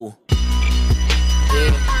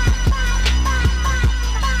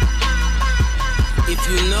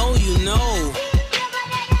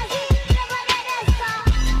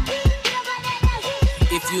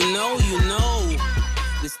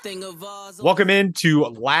Welcome into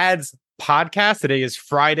Lads Podcast. Today is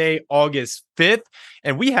Friday, August 5th,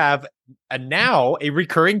 and we have now a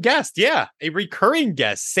recurring guest. Yeah, a recurring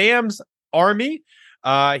guest, Sam's Army.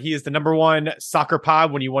 He is the number one soccer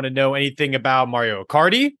pod when you want to know anything about Mario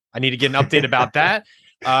Kart. I need to get an update about that.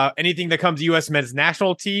 Anything that comes to U.S. men's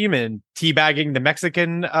national team and teabagging the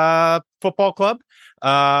Mexican football club.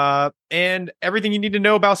 And everything you need to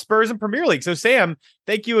know about Spurs and Premier League. So, Sam,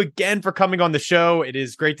 thank you again for coming on the show. It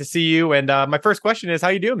is great to see you. And my first question is, how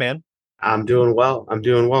you doing, man? I'm doing well.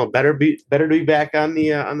 Better to be back on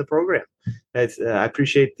the program. I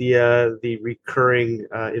appreciate the recurring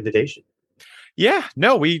invitation. Yeah,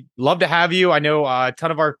 no, we love to have you. I know a ton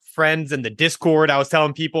of our friends in the Discord. I was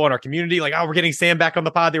telling people in our community, like, oh, we're getting Sam back on the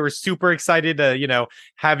pod. They were super excited to,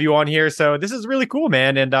 have you on here. So this is really cool,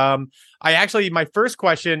 man. And my first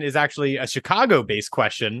question is actually a Chicago-based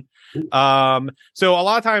question. So a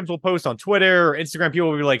lot of times we'll post on Twitter or Instagram. People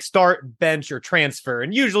will be like, start, bench, or transfer.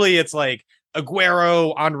 And usually it's like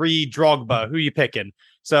Aguero, Henry, Drogba. Who you picking?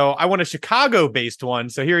 So I want a Chicago-based one.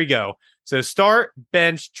 So here you go. So start,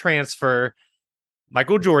 bench, transfer.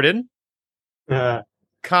 Michael Jordan,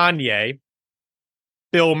 Kanye,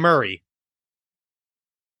 Bill Murray.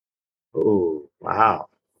 Oh, wow.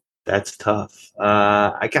 That's tough.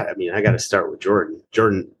 I got to start with Jordan.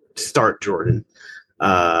 Jordan.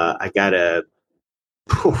 I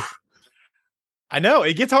know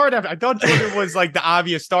it gets hard after. I thought Jordan was like the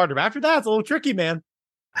obvious starter, but after that, it's a little tricky, man.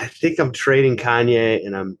 I think I'm trading Kanye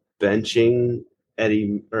and I'm benching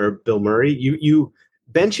Eddie or Bill Murray. You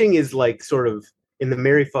benching is like sort of in the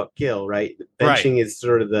Marry Fuck Kill, right? Benching is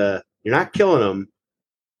sort of you're not killing them,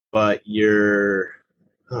 but you're,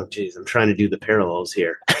 oh geez, I'm trying to do the parallels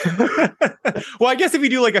here. Well, I guess if you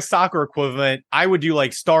do like a soccer equivalent, I would do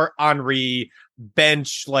like start Henry,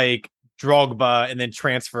 bench like Drogba, and then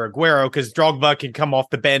transfer Aguero, because Drogba can come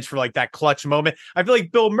off the bench for like that clutch moment. I feel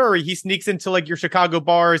like Bill Murray, he sneaks into like your Chicago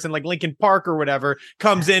bars and like Lincoln Park or whatever,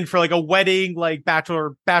 comes in for like a wedding, like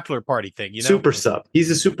bachelor party thing, Super sub.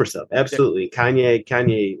 He's a super sub. Absolutely. Yeah.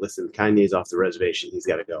 Kanye, listen, Kanye's off the reservation. He's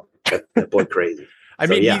got to go. That boy crazy.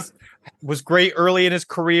 He was great early in his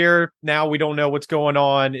career. Now we don't know what's going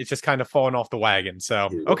on. It's just kind of falling off the wagon.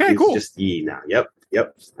 So, okay, cool. Just now. Yep.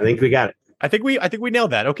 I think we got it. I think we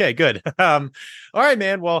nailed that. Okay, good. All right,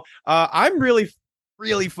 man. Well, I'm really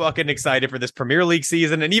fucking excited for this Premier League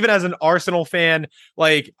season. And even as an Arsenal fan,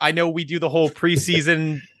 like, I know we do the whole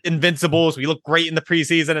preseason invincibles. We look great in the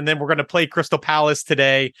preseason, and then we're going to play Crystal Palace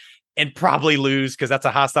today and probably lose because that's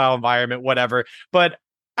a hostile environment, whatever. But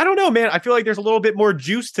I don't know, man. I feel like there's a little bit more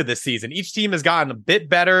juice to this season. Each team has gotten a bit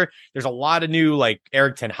better. There's a lot of new, like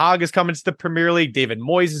Eric Ten Hag is coming to the Premier League. David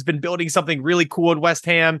Moyes has been building something really cool at West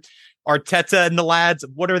Ham. Arteta and the lads,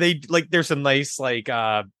 what are they like? There's some nice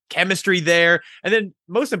chemistry there. And then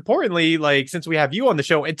most importantly, like, since we have you on the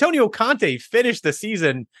show, Antonio Conte finished the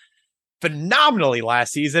season phenomenally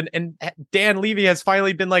last season. And Dan Levy has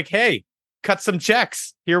finally been like, hey, cut some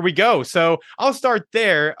checks. Here we go. So I'll start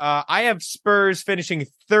there. I have Spurs finishing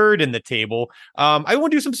third in the table. I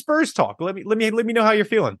want to do some Spurs talk. Let me know how you're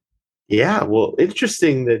feeling. Yeah, well,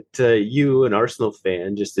 interesting that you, an Arsenal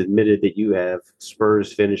fan, just admitted that you have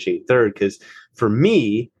Spurs finishing third. Because for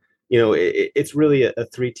me, it's really a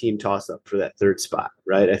three-team toss-up for that third spot,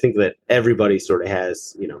 right? I think that everybody sort of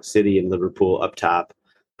has, City and Liverpool up top,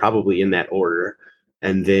 probably in that order,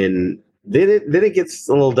 and then it gets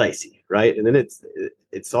a little dicey, right? And then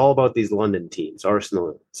it's all about these London teams: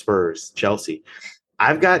 Arsenal, Spurs, Chelsea.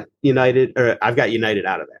 I've got United out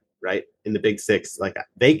of that. Right, in the Big Six, like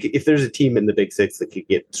if there's a team in the Big Six that could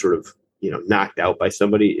get sort of knocked out by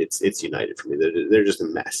somebody, it's United for me. They're just a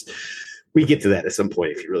mess. We get to that at some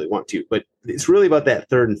point if you really want to, but it's really about that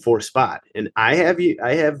third and fourth spot. And I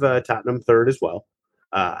have Tottenham third as well.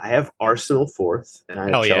 I have Arsenal fourth, and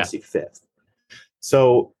I have Chelsea fifth.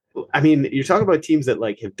 So I mean, you're talking about teams that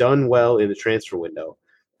like have done well in the transfer window.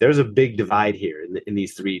 There's a big divide here in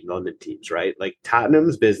these three London teams, right? Like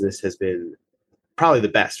Tottenham's business has been probably the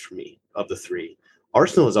best for me of the three.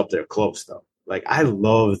 Arsenal is up there close, though. Like, I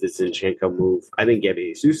love the Zinchenko move. I think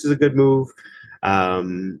Gabby Jesus is a good move.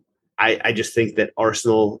 I just think that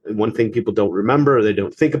Arsenal, and one thing people don't remember or they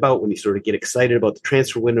don't think about when you sort of get excited about the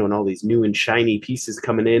transfer window and all these new and shiny pieces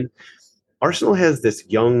coming in, Arsenal has this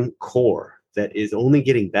young core that is only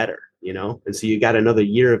getting better, And so you got another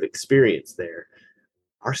year of experience there.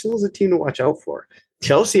 Arsenal is a team to watch out for.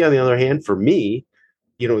 Chelsea, on the other hand, for me,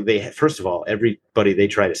 they first of all, everybody they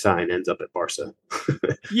try to sign ends up at Barca.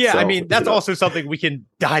 Yeah, I So, mean, that's also something we can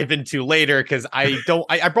dive into later because I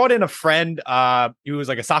brought in a friend who was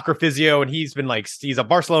like a soccer physio, and he's a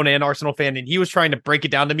Barcelona and Arsenal fan, and he was trying to break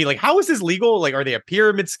it down to me like, how is this legal? Like, are they a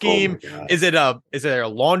pyramid oh my scheme? God. Is it a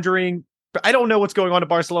laundering? I don't know what's going on at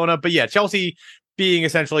Barcelona, but yeah, Chelsea being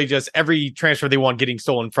essentially just every transfer they want getting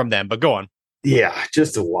stolen from them. But go on. Yeah,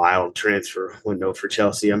 just a wild transfer window for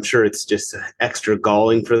Chelsea. I'm sure it's just extra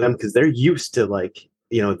galling for them because they're used to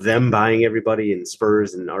them buying everybody, and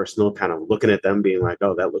Spurs and Arsenal kind of looking at them being like,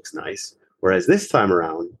 oh, that looks nice. Whereas this time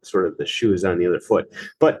around, sort of the shoe is on the other foot.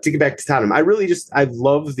 But to get back to Tottenham, I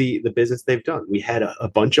love the business they've done. We had a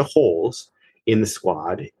bunch of holes in the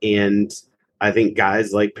squad, and I think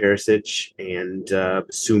guys like Perisic and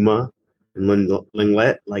Suma and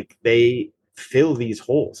Linglet, like they fill these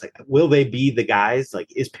holes. Like, will they be the guys?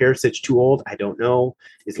 Like, is Perisic too old? I don't know.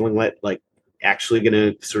 Is Linglet actually going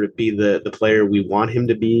to sort of be the player we want him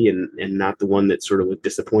to be, and not the one that sort of was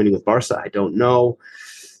disappointing with Barca? I don't know.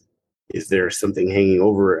 Is there something hanging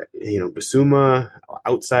over, Basuma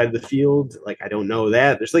outside the field? Like, I don't know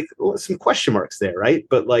that. There's some question marks there, right?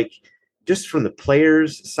 But just from the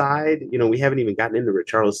players' side, we haven't even gotten into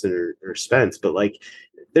Richarlison or Spence, but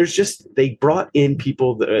they brought in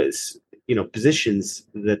people that positions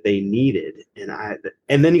that they needed,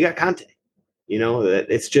 and then you got Conte.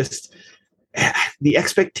 It's just the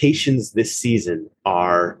expectations this season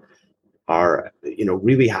are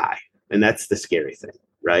really high, and that's the scary thing,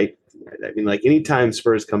 right? I mean, anytime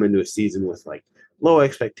Spurs come into a season with low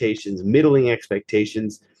expectations, middling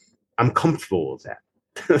expectations, I'm comfortable with that.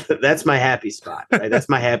 That's my happy spot, right? That's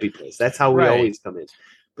my happy place. That's how we always come in.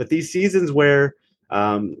 But these seasons where,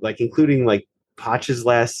 including Poch's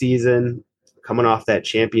last season, coming off that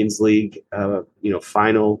Champions League,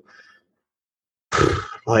 final,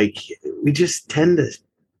 we just tend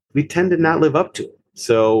to not live up to it.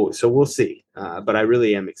 So we'll see. But I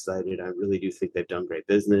really am excited. I really do think they've done great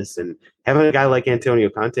business, and having a guy like Antonio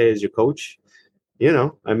Conte as your coach,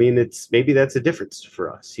 I mean, maybe that's a difference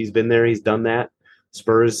for us. He's been there, he's done that.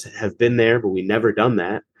 Spurs have been there, but we never done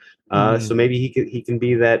that. So maybe he can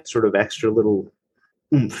be that sort of extra little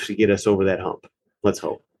oomph to get us over that hump. Let's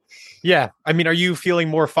hope. Yeah. I mean, are you feeling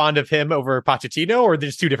more fond of him over Pochettino, or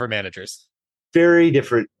there's two different managers? Very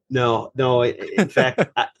different. No. In fact,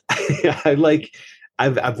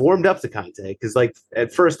 I've warmed up to Conte because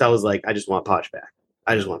at first I was like, I just want Poch back.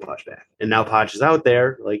 And now Poch is out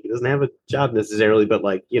there. He doesn't have a job necessarily, but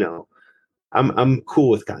I'm cool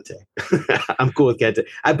with Conte. I'm cool with Conte.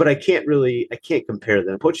 But I can't compare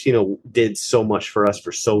them. Pochettino did so much for us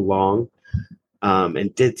for so long,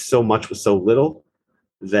 and did so much with so little,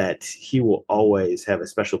 that he will always have a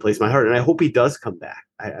special place in my heart. And I hope he does come back.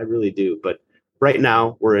 I really do. But right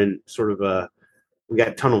now we're in sort of we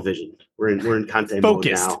got tunnel vision. We're in Conte mode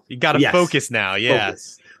now. You got to focus now. Yeah.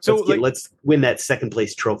 Focus. So let's win that second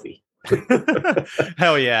place trophy.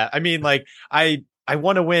 Hell yeah. I mean, I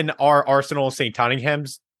want to win our Arsenal St.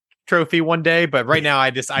 Tottenham's trophy one day, but right now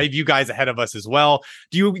I have you guys ahead of us as well.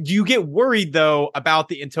 Do you get worried though about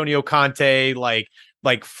the Antonio Conte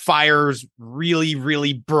fires really,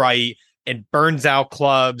 really bright and burns out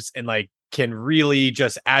clubs and can really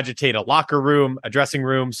just agitate a locker room, a dressing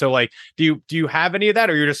room? So do you have any of that,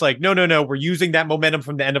 or you're just no, we're using that momentum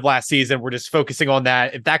from the end of last season, we're just focusing on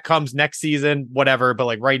that. If that comes next season, whatever,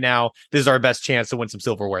 but right now this is our best chance to win some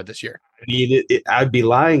silverware this year? I mean, I'd be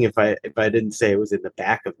lying if I didn't say it was in the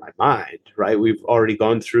back of my mind, right? We've already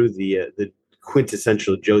gone through the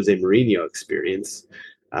quintessential Jose Mourinho experience,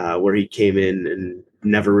 where he came in and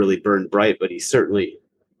never really burned bright, but he certainly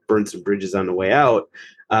burned some bridges on the way out.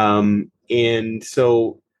 And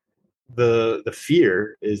so the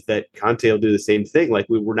fear is that Conte will do the same thing.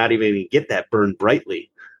 We're not even going to get that burn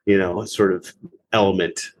brightly, sort of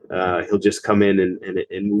element. He'll just come in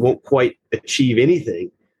and won't quite achieve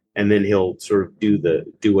anything. And then he'll sort of do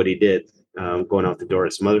what he did, going out the door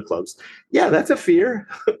at some other clubs. Yeah, that's a fear.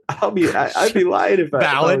 I'd be lying if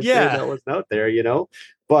I was saying that wasn't out there,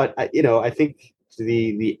 But I think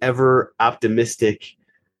the ever optimistic,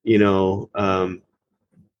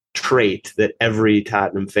 trait that every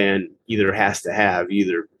Tottenham fan either has to have,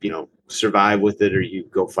 either survive with it or you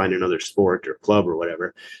go find another sport or club or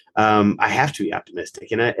whatever. I have to be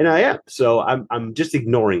optimistic, and I am. So I'm just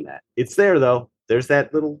ignoring that. It's there though. There's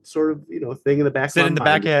that little sort of thing in the back. Sit in the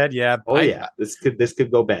back of head. Yeah. Oh yeah. This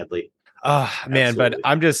could go badly. Man, but Absolutely.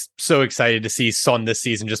 I'm just so excited to see Son this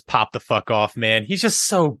season just pop the fuck off, man. He's just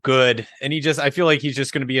so good. And I feel like he's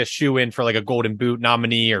just going to be a shoe in for like a Golden Boot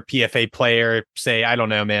nominee or PFA player, say, I don't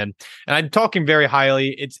know, man. And I'm talking very highly.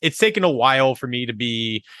 It's taken a while for me to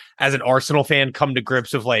be, as an Arsenal fan, come to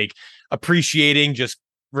grips with like appreciating, just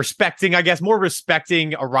respecting, I guess, more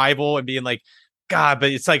respecting a rival and being like, God,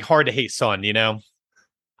 but it's like hard to hate Son, you know?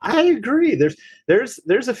 I agree.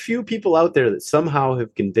 There's a few people out there that somehow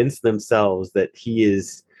have convinced themselves that he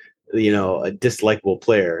is, a dislikable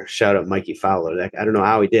player. Shout out Mikey Fowler. I don't know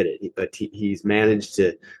how he did it, but he's managed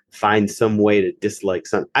to find some way to dislike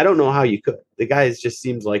some. I don't know how you could. The guy just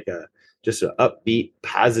seems like just an upbeat,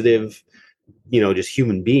 positive, just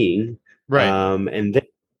human being. Right. And then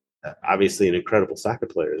obviously an incredible soccer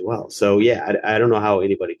player as well. So yeah, I don't know how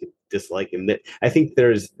anybody could dislike him. I think there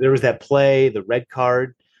was that play, the red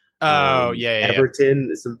card. Oh, yeah.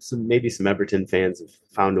 Everton, maybe some Everton fans have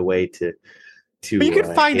found a way to But you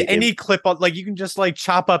can find hate him. any clip of, like, you can just like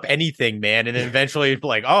chop up anything, man, and then eventually be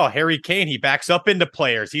like, oh, Harry Kane, he backs up into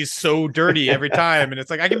players. He's so dirty every time, and it's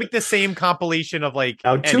like I can make the same compilation of like.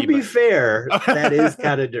 Now, to be fair, that is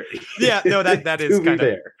kind of dirty. Yeah, no, that is kind of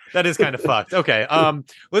fair. That is kind of fucked. Okay,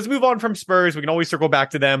 let's move on from Spurs. We can always circle back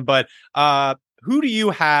to them, but who do you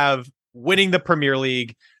have winning the Premier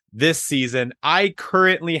League this season? I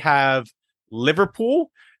currently have Liverpool.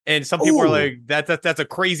 And some people are like, that's a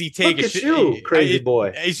crazy take. Look at you, crazy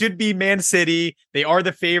boy. It should be Man City. They are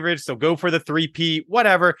the favorites, so go for the 3-peat,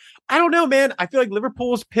 whatever. I don't know, man. I feel like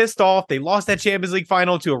Liverpool's pissed off. They lost that Champions League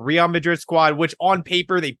final to a Real Madrid squad, which on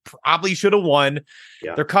paper they probably should have won.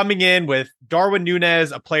 Yeah. They're coming in with Darwin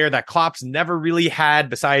Núñez, a player that Klopp's never really had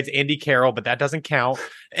besides Andy Carroll, but that doesn't count.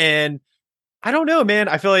 And I don't know, man.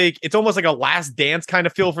 I feel like it's almost like a last dance kind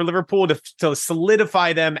of feel for Liverpool to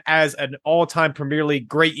solidify them as an all-time Premier League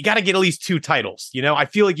great. You got to get at least 2 titles. I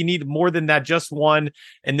feel like you need more than that, just one.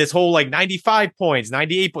 And this whole like 95 points,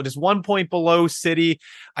 98 points, just 1 point below City.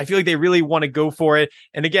 I feel like they really want to go for it.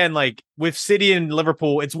 And again, like with City and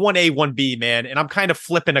Liverpool, it's 1A, 1B, man. And I'm kind of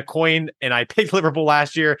flipping a coin, and I picked Liverpool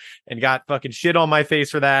last year and got fucking shit on my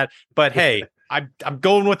face for that. But hey, I'm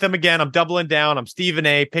going with them again. I'm doubling down. I'm Stephen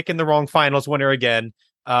A, picking the wrong finals winner again.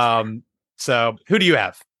 So who do you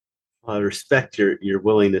have? I respect your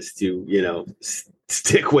willingness to,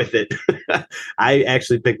 stick with it. I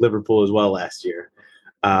actually picked Liverpool as well last year.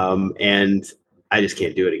 And I just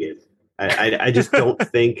can't do it again. I just don't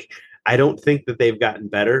I don't think that they've gotten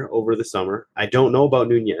better over the summer. I don't know about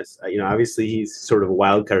Núñez. Obviously he's sort of a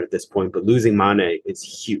wild card at this point, but losing Mane is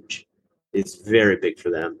huge. It's very big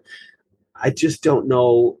for them. I just don't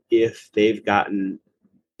know if they've gotten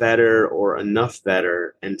better or enough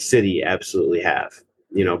better, and City absolutely have.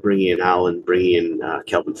 Bringing in Haaland, bringing in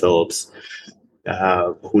Calvin Phillips,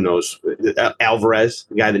 who knows, Alvarez,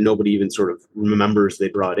 the guy that nobody even sort of remembers they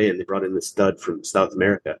brought in. They brought in the stud from South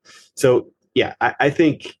America. So, yeah, I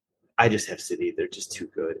think I just have City. They're just too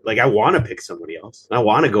good. Like, I want to pick somebody else. I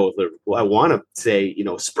want to go with Liverpool. I want to say,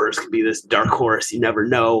 Spurs could be this dark horse. You never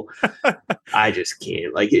know. I just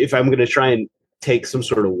can't. Like, if I'm going to try and take some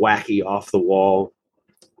sort of wacky, off the wall,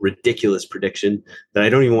 ridiculous prediction that I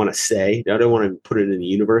don't even want to say, I don't want to put it in the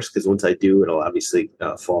universe, because once I do, it'll obviously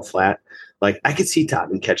fall flat. Like, I could see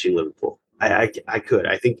Tottenham catching Liverpool. I could.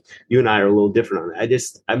 I think you and I are a little different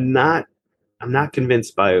on that. I'm not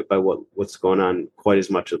convinced by what's going on quite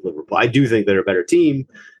as much with Liverpool. I do think they're a better team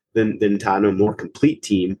than Tottenham, more complete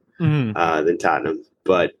team than Tottenham.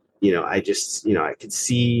 But I could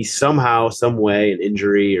see somehow, some way, an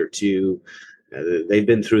injury or two. They've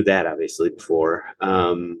been through that obviously before.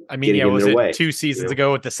 I mean, was it 2 seasons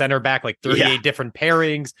ago with the center back, like 38 different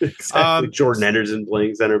pairings? Exactly. Jordan Henderson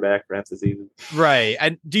playing center back for half the season. Right.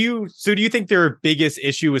 And do you think their biggest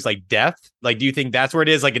issue is like depth? Like, do you think that's where it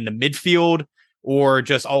is, like in the midfield, or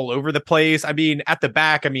just all over the place? I mean, at the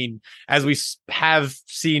back, as we have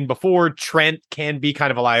seen before, Trent can be kind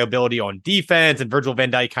of a liability on defense, and Virgil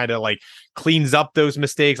van Dijk kind of like cleans up those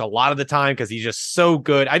mistakes a lot of the time because he's just so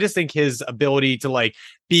good. I just think his ability to like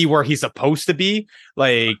be where he's supposed to be,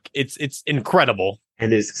 like it's incredible.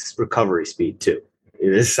 And his recovery speed too,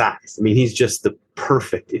 and his size. I mean, he's just the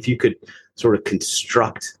perfect. If you could sort of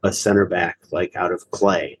construct a center back like out of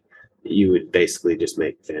clay, you would basically just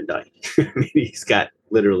make Van Dijk. I mean, he's got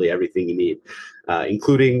literally everything you need,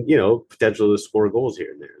 including, potential to score goals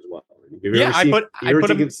here and there as well.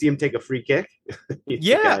 See him take a free kick?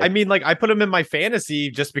 Yeah, I mean, like I put him in my fantasy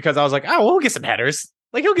just because I was like, oh, we'll get some headers.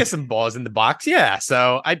 Like he'll get some balls in the box. Yeah.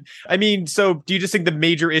 So I mean, so do you just think the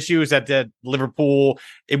major issue is that Liverpool,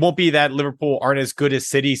 it won't be that Liverpool aren't as good as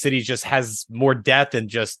City. City just has more depth and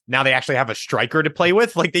just now they actually have a striker to play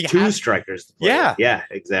with. Like they Two have strikers to play yeah. with. Yeah,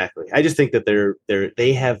 exactly. I just think that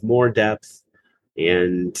they have more depth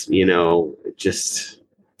and just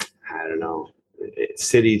I don't know.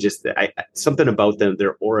 City just something about them,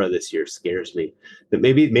 their aura this year scares me. That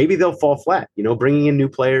maybe they'll fall flat. Bringing in new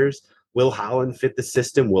players. Will Haaland fit the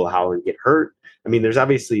system? Will Haaland get hurt? I mean, there's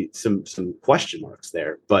obviously some question marks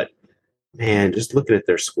there, but man, just looking at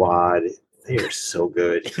their squad, they are so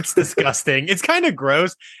good. It's disgusting. It's kind of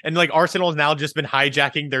gross. And like Arsenal has now just been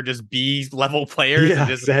hijacking their just B level players. Yeah, and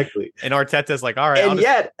just, exactly. And Arteta's like, all right. And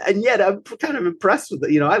yet I'm kind of impressed with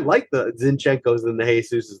it. I like the Zinchenkos and the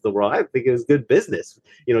Jesus's of the world. I think it was good business.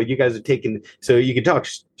 You guys are taking, so you can talk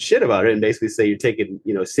shit about it and basically say you're taking,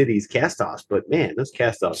 City's cast-offs, but man, those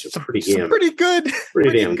cast-offs are pretty good.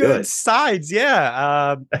 Pretty damn good sides.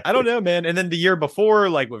 Yeah. I don't know, man. And then the year before,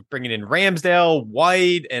 like with bringing in Ramsdale,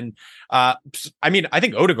 White, and I mean, I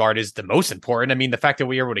think Odegaard is the most important. I mean, the fact that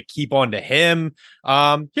we were able to keep on to him.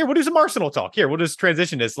 Here, we'll do some Arsenal talk. Here, we'll just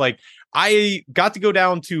transition this. Like, I got to go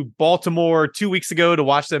down to Baltimore 2 weeks ago to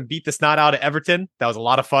watch them beat the snot out of Everton. That was a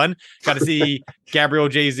lot of fun. Got to see Gabriel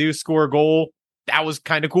Jesus score a goal. That was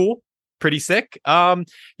kind of cool. Pretty sick.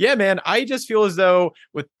 Yeah, man. I just feel as though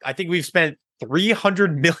I think we've spent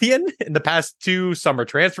 300 million in the past 2 summer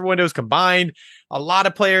transfer windows combined. A lot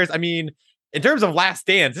of players. I mean, in terms of last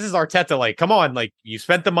dance, this is Arteta. Like, come on, like you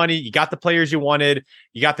spent the money, you got the players you wanted,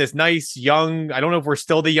 you got this nice young. I don't know if we're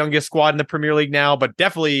still the youngest squad in the Premier League now, but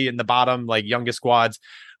definitely in the bottom, like youngest squads.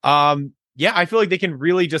 Yeah, I feel like they can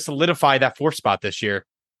really just solidify that 4th spot this year.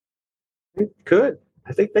 Could.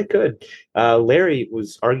 I think they could. Larry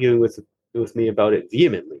was arguing with me about it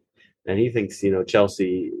vehemently. And he thinks,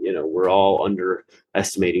 Chelsea, we're all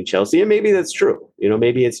underestimating Chelsea. And maybe that's true.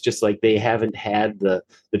 Maybe it's just like they haven't had the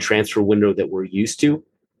transfer window that we're used to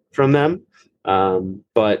from them.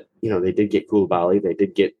 But, they did get Koulibaly. They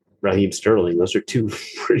did get Raheem Sterling. Those are 2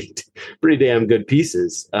 pretty damn good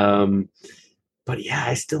pieces. But yeah,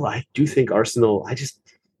 I do think Arsenal,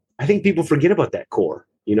 I think people forget about that core.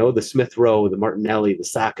 The Smith Rowe, the Martinelli, the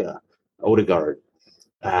Saka, Odegaard.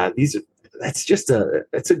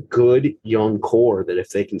 That's a good young core that if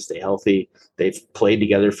they can stay healthy, they've played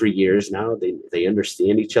together for years now. They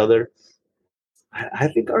understand each other. I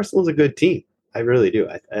think Arsenal's a good team. I really do.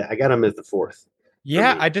 I got them at the 4th.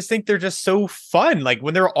 Yeah, I just think they're just so fun. Like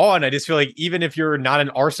when they're on, I just feel like even if you're not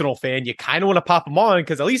an Arsenal fan, you kind of want to pop them on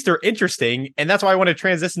because at least they're interesting. And that's why I want to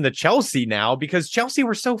transition to Chelsea now because Chelsea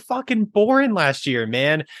were so fucking boring last year,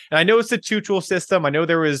 man. And I know it's the Tuchel system. I know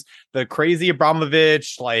there was the crazy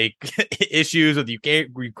Abramovich like issues with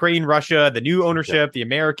Ukraine, Russia, the new ownership, the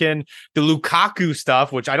American, the Lukaku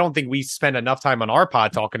stuff, which I don't think we spent enough time on our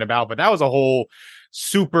pod talking about, but that was a whole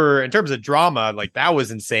super in terms of drama, like that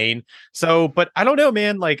was insane. So, but I don't know,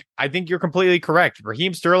 man. Like, I think you're completely correct.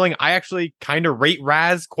 Raheem Sterling, I actually kind of rate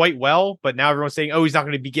Raz quite well, but now everyone's saying, oh, he's not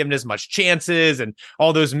going to be given as much chances and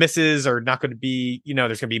all those misses are not going to be,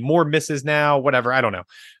 there's going to be more misses now, whatever. I don't know.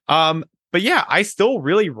 But yeah, I still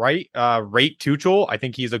really rate Tuchel. I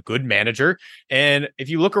think he's a good manager. And if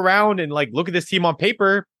you look around and like look at this team on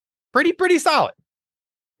paper, pretty solid.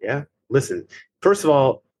 Yeah. Listen, first of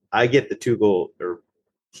all, I get the Tuchel, or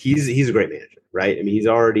he's a great manager, right? I mean, he's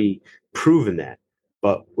already proven that.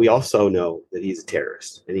 But we also know that he's a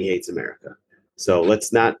terrorist and he hates America. So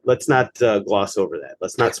let's not gloss over that.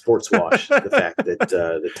 Let's not sports wash the fact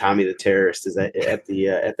that Tommy the terrorist is at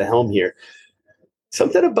the helm here.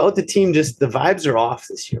 Something about the team, just the vibes are off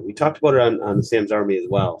this year. We talked about it on Sam's Army as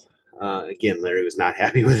well. Again, Larry was not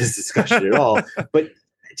happy with this discussion at all. But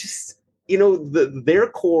just their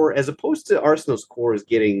core, as opposed to Arsenal's core, is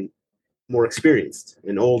getting more experienced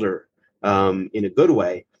and older in a good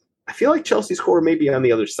way. I feel like Chelsea's core may be on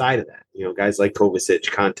the other side of that. Guys like Kovacic,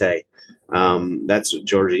 Conte, that's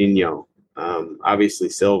Jorginho, obviously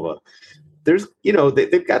Silva. There's,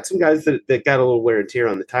 they've got some guys that got a little wear and tear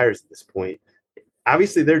on the tires at this point.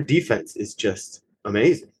 Obviously, their defense is just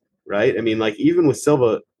amazing, right? I mean, like even with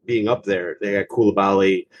Silva being up there, they got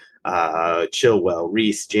Koulibaly, Chilwell,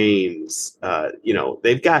 Reece James.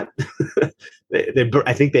 They've got.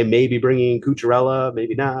 I think they may be bringing in Cucurella,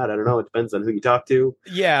 maybe not. I don't know. It depends on who you talk to.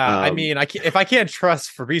 Yeah, I mean, if I can't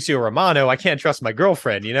trust Fabrizio Romano, I can't trust my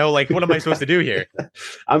girlfriend. Like what am I supposed to do here?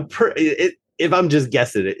 If I'm just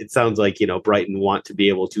guessing, it sounds like Brighton want to be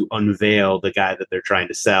able to unveil the guy that they're trying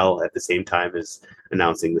to sell at the same time as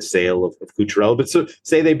announcing the sale of Cucurella. But so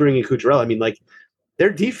say they bring in Cucurella, I mean, like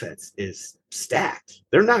their defense is stacked.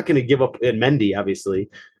 They're not going to give up, and Mendy obviously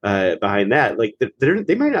behind that. Like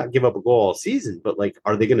they might not give up a goal all season, but like,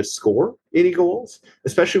 are they going to score any goals?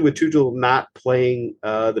 Especially with Tuchel not playing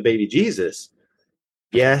the baby Jesus.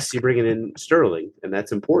 Yes, you're bringing in Sterling, and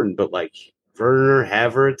that's important. But like Werner,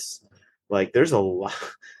 Havertz, like there's a lot.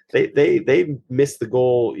 They missed the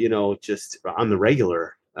goal, just on the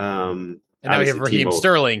regular. And now we have Raheem Timo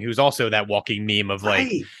Sterling, who's also that walking meme of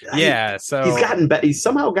like, right. So he's gotten better. He's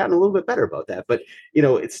somehow gotten a little bit better about that. But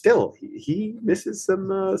it's still he misses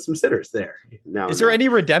some sitters there. Now, is there any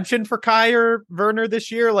redemption for Kai or Werner this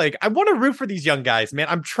year? Like, I want to root for these young guys, man.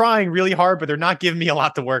 I'm trying really hard, but they're not giving me a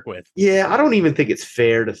lot to work with. Yeah, I don't even think it's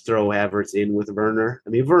fair to throw Havertz in with Werner. I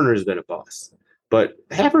mean, Werner's been a bust, but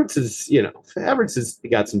Havertz has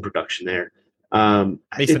got some production there.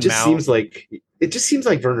 It just seems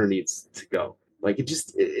like Werner needs to go. Like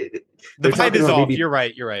the pipe is off. You're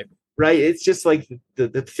right. Right. It's just like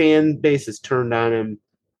the fan base has turned on him.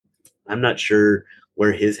 I'm not sure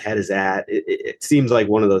where his head is at. It seems like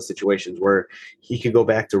one of those situations where he could go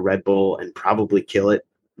back to Red Bull and probably kill it,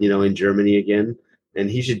 in Germany again. And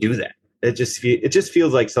he should do that. It just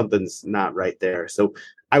feels like something's not right there. So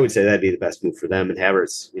I would say that'd be the best move for them. And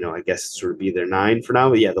Havertz, I guess sort of be their 9 for now.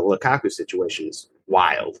 But yeah, the Lukaku situation is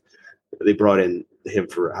wild. They brought in him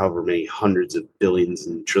for however many hundreds of billions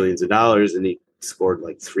and trillions of dollars, and he scored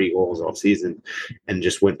like 3 goals all season and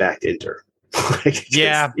just went back to Inter. This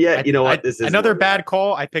is another bad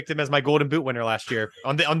call. I picked him as my Golden Boot winner last year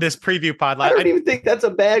on this preview pod. I don't even think that's a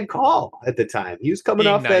bad call at the time. He was coming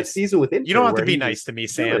off that season with Inter. You don't have to be nice to me,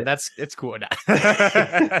 Sam. It's cool.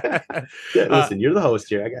 Listen, you're the host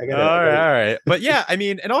here. I gotta, all right. But yeah, I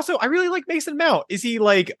mean, and also I really like Mason Mount. Is he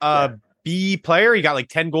like B player? He got like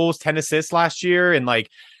 10 goals, 10 assists last year, and like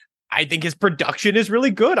I think his production is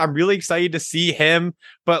really good. I'm really excited to see him,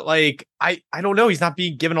 but like I don't know, he's not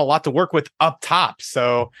being given a lot to work with up top.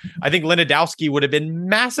 So I think Lewandowski would have been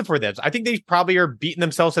massive for them. I think they probably are beating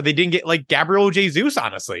themselves so they didn't get like Gabriel Jesus,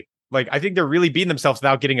 honestly. Like I think they're really beating themselves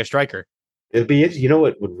without getting a striker. It'd be,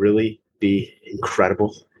 what would really be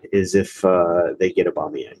incredible is if they get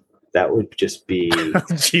Aubameyang. That would just be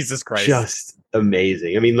Jesus Christ. Just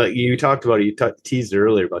amazing. I mean, like you talked about it, you teased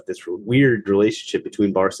earlier about this weird relationship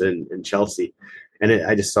between Barca and Chelsea. And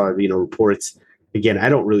I just saw, reports. Again, I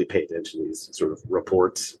don't really pay attention to these sort of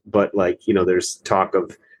reports, but like, there's talk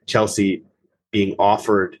of Chelsea being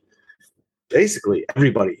offered basically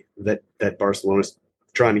everybody that Barcelona's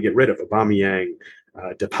trying to get rid of. Aubameyang,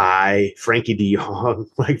 Depay, Frankie de Jong,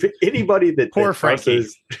 like anybody that poor Frankie.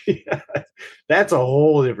 That's a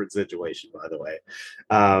whole different situation, by the way.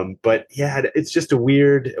 But yeah, it's just a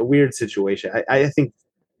weird situation. I think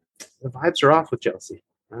the vibes are off with Chelsea.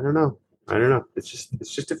 I don't know. It's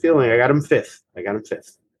just a feeling. I got him fifth.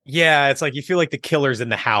 Yeah, it's like you feel like the killer's in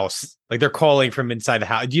the house. Like they're calling from inside the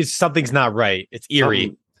house. Something's not right. It's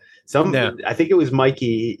eerie. I think it was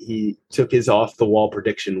Mikey. He took his off the wall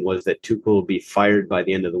prediction was that Tuchel will be fired by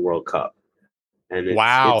the end of the World Cup. And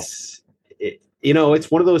it's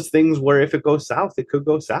one of those things where if it goes south, it could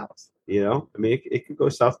go south. I mean, it could go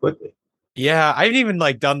south quickly. Yeah, I haven't even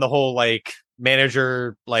like done the whole like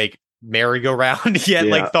manager like merry-go-round yet.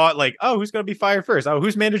 Yeah. Like thought like, oh, who's going to be fired first? Oh,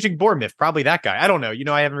 who's managing Bournemouth? Probably that guy. I don't know.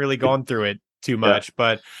 I haven't really gone through it too much,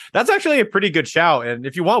 but that's actually a pretty good shout. And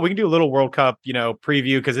if you want, we can do a little World Cup,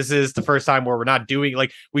 preview, because this is the first time where we're not doing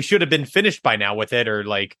like we should have been finished by now with it, or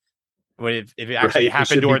like when if it actually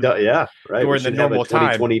happened during during the normal time.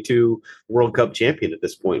 2022 World Cup champion at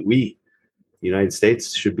this point. The United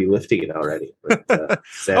States should be lifting it already. But,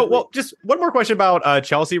 oh, well, just one more question about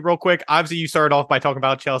Chelsea real quick. Obviously, you started off by talking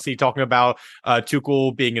about Chelsea, talking about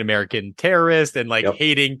Tuchel being an American terrorist and like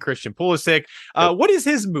hating Christian Pulisic. What is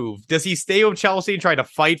his move? Does he stay with Chelsea and try to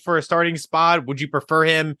fight for a starting spot? Would you prefer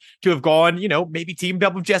him to have gone, maybe teamed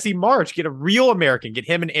up with Jesse March, get a real American, get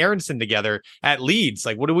him and Aronson together at Leeds?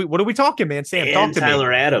 Like, what are we talking, man? Sam, and talk to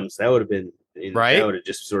Tyler me. Adams, that would have been right. That would have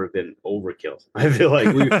just sort of been overkill. I feel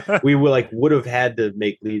like we would have had to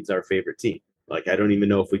make Leeds our favorite team. Like I don't even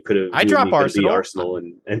know if we could have. I drop Arsenal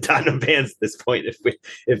and Tottenham fans at this point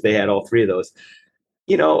if they had all three of those.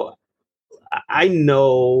 I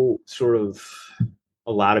know sort of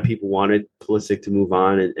a lot of people wanted Pulisic to move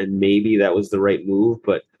on, and maybe that was the right move,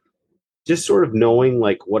 but just sort of knowing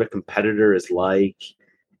like what a competitor is like,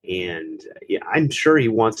 and I'm sure he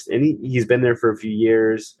wants, and he's been there for a few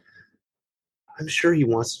years. I'm sure he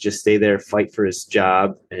wants to just stay there, fight for his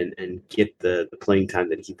job, and get the playing time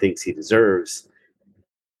that he thinks he deserves.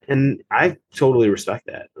 And I totally respect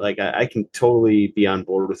that. Like, I can totally be on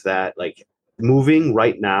board with that. Like, moving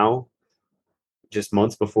right now, just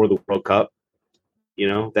months before the World Cup, You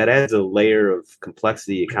know, that adds a layer of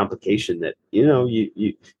complexity and complication that, you know,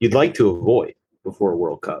 you'd like to avoid before a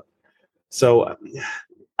World Cup. So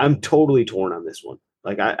I'm totally torn on this one.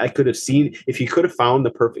 Like I could have seen if he could have found the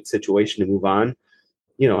perfect situation to move on,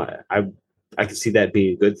 you know, I could see that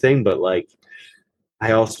being a good thing, but like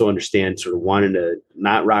I also understand sort of wanting to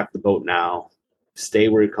not rock the boat now, stay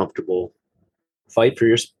where you're comfortable, fight for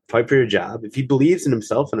your job. If he believes in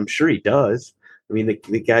himself, and I'm sure he does. I mean,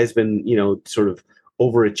 the guy's been, you know, sort of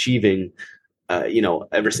overachieving, you know,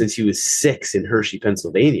 ever since he was 6 in Hershey,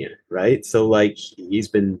 Pennsylvania, right? So like he's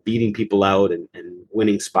been beating people out and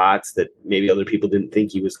winning spots that maybe other people didn't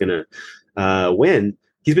think he was going to win.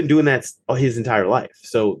 He's been doing that his entire life.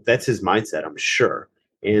 So that's his mindset, I'm sure.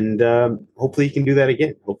 And hopefully he can do that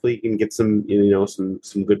again. Hopefully he can get some, you know,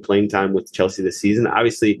 some good playing time with Chelsea this season.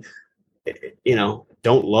 Obviously, you know,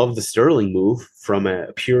 don't love the Sterling move from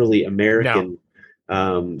a purely American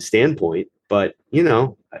standpoint, but you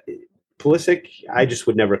know, Pulisic, I just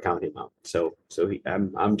would never count him out. So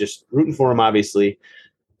I'm just rooting for him. Obviously,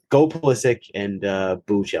 go Pulisic and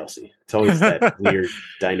boo Chelsea. It's always that weird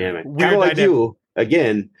dynamic. Kind of like you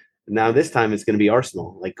again. Now this time it's going to be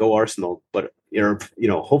Arsenal. Like go Arsenal, but you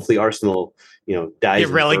know, hopefully Arsenal, you know, dies,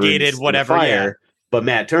 get relegated, whatever. Fire. Yeah. But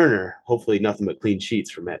Matt Turner, hopefully nothing but clean sheets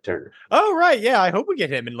for Matt Turner. Oh, right. Yeah. I hope we get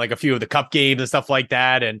him in like a few of the cup games and stuff like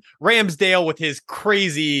that. And Ramsdale with his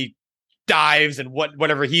crazy dives and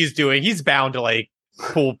whatever he's doing, he's bound to like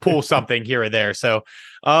pull something here or there. So,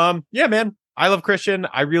 yeah, man, I love Christian.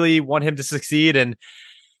 I really want him to succeed. And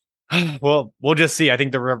well, we'll just see. I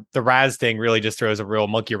think the Raz thing really just throws a real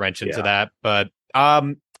monkey wrench into that. But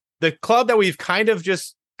the club that we've kind of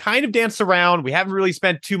danced around, we haven't really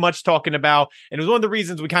spent too much talking about, and it was one of the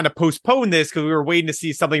reasons we kind of postponed this because we were waiting to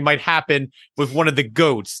see something might happen with one of the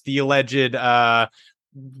GOATs, the alleged you say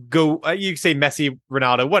Messi,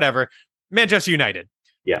 Ronaldo, whatever, Manchester United.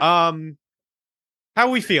 Yeah. How are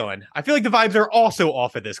we feeling? I feel like the vibes are also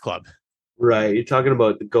off at this club. Right. You're talking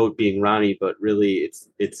about the GOAT being Ronnie, but really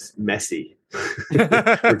it's Messi.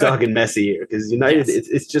 We're talking Messi here because United, yes.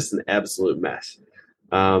 It's just an absolute mess.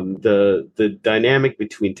 The dynamic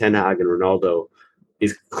between Ten Hag and Ronaldo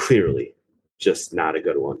is clearly just not a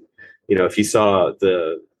good one. You know, if you saw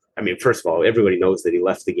I mean, first of all, everybody knows that he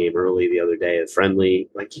left the game early the other day at friendly.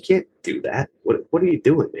 Like, you can't do that. What are you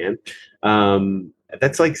doing, man?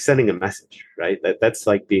 That's like sending a message, right? That's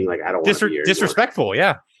like being like, I don't want to be here disrespectful.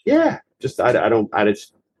 Anymore. Yeah. Just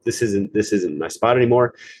this isn't my spot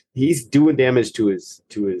anymore. He's doing damage to his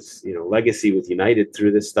you know legacy with United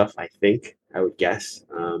through this stuff. I think I would guess,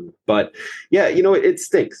 but yeah, you know it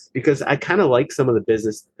stinks because I kind of like some of the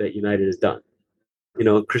business that United has done. You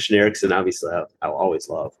know, Christian Eriksen, obviously, I'll always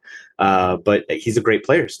love, but he's a great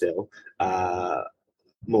player still.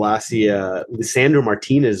 Malacia, Lisandro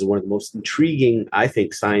Martinez is one of the most intriguing, I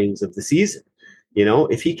think, signings of the season. You know,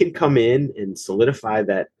 if he can come in and solidify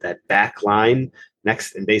that back line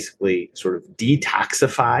next and basically sort of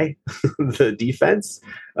detoxify the defense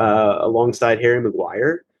alongside Harry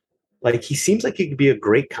Maguire, like he seems like he could be a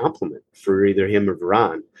great complement for either him or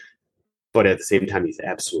Varane. But at the same time, he's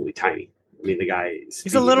absolutely tiny. I mean, the guy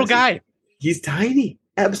he's a little guy. He's tiny,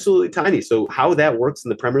 absolutely tiny. So how that works in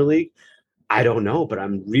the Premier League, I don't know, but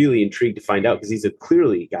I'm really intrigued to find out because he's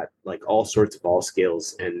clearly got like all sorts of ball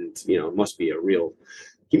skills, and you know, he must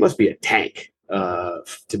be a tank to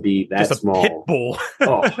be that just small. Pit bull.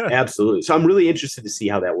 Oh, absolutely. So I'm really interested to see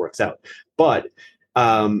how that works out. But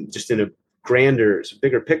just in a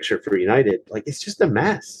bigger picture for United, like it's just a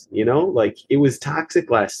mess. You know, like it was toxic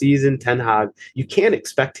last season. Ten Hag, you can't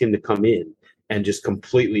expect him to come in and just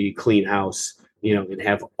completely clean house. You know, and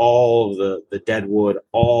have all of the dead wood,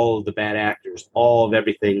 all of the bad actors, all of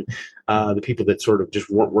everything, the people that sort of just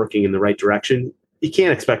weren't working in the right direction. You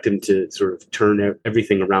can't expect him to sort of turn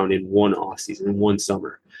everything around in one offseason, in one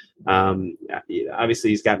summer. Obviously,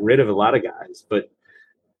 he's gotten rid of a lot of guys, but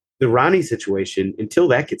the Ronnie situation, until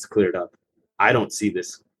that gets cleared up, I don't see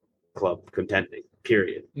this club contending,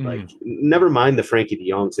 period. Like, never mind the Frankie de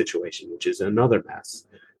Jong situation, which is another mess.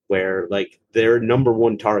 Where like their number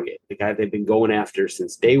one target, the guy they've been going after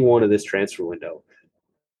since day one of this transfer window,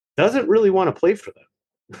 doesn't really want to play for them.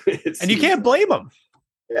 And you can't blame him.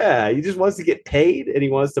 Yeah, he just wants to get paid and he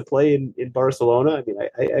wants to play in Barcelona. I mean,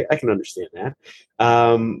 I can understand that.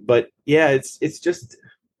 But yeah, it's just,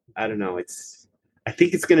 I don't know. I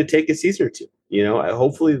think it's going to take a season or two. You know,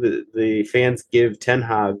 hopefully the fans give Ten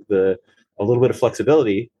Hag a little bit of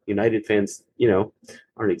flexibility. United fans, you know,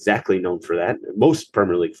 aren't exactly known for that. Most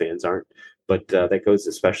Premier League fans aren't, but that goes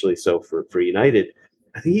especially so for United.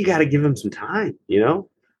 I think you got to give them some time. You know,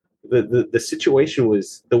 the situation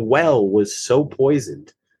was, the well was so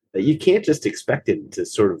poisoned that you can't just expect him to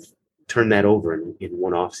sort of turn that over in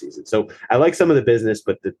one off season. So I like some of the business,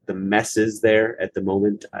 but the messes there at the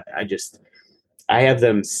moment, I have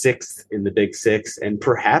them sixth in the Big Six, and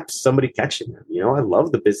perhaps somebody catching them. I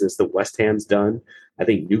love the business that West Ham's done. I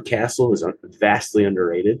think Newcastle is vastly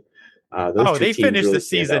underrated. Those two They teams finished really the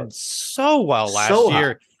stand season out. so well last So year.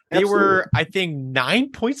 hot. They Absolutely. were, I think, 9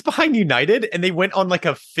 points behind United, and they went on like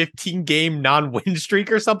a 15-game non-win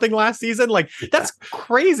streak or something last season. Like, that's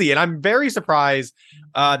crazy. And I'm very surprised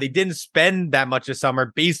they didn't spend that much this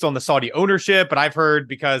summer based on the Saudi ownership. But I've heard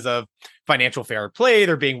because of financial fair play,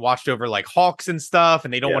 they're being watched over like hawks and stuff,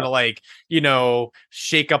 and they don't want to like,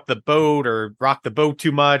 shake up the boat or rock the boat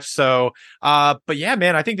too much. So, but yeah,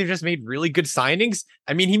 man, I think they've just made really good signings.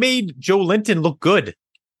 I mean, he made Joe Linton look good.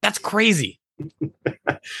 That's crazy.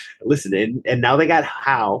 Listen, and now they got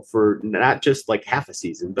Howe for not just like half a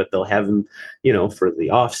season, but they'll have him, for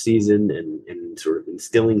the off season and sort of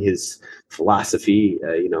instilling his philosophy,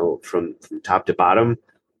 from top to bottom.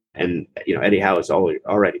 And Eddie Howe has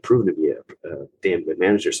already proven to be a damn good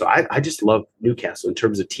manager. So I just love Newcastle in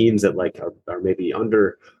terms of teams that like are maybe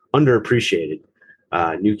underappreciated.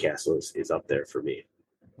 Newcastle is up there for me.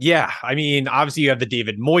 Yeah, I mean, obviously you have the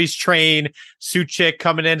David Moyes train, Suchik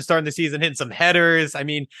coming in, starting the season, hitting some headers. I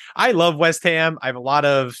mean, I love West Ham. I have a lot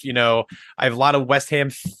of West Ham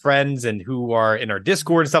friends and who are in our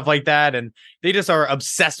Discord and stuff like that, and they just are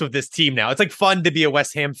obsessed with this team now. It's like fun to be a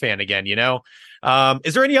West Ham fan again,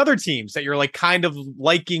 Is there any other teams that you're like kind of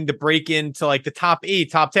liking to break into like the top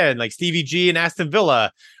 8, top 10, like Stevie G and Aston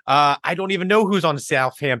Villa? I don't even know who's on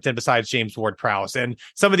Southampton besides James Ward-Prowse and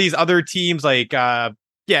some of these other teams like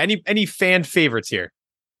any fan favorites here?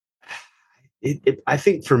 I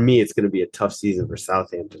think for me, it's going to be a tough season for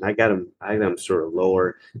Southampton. I got them sort of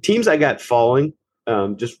lower. Teams I got falling,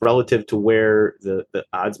 just relative to where the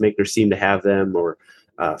odds makers seem to have them, or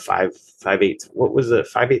 5-8. What was it?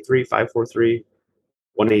 5-8-3, 5-4-3,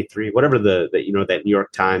 1-8-3, whatever that New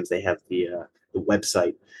York Times, they have the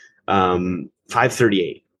website.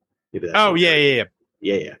 5-38. Maybe that's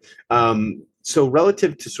yeah. So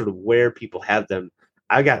relative to sort of where people have them,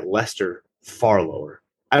 I got Leicester far lower.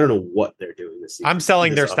 I don't know what they're doing this season. I'm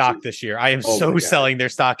selling their stock this year. I am selling their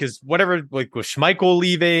stock, is whatever, like with Schmeichel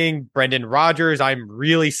leaving, Brendan Rodgers, I'm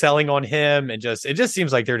really selling on him. And it just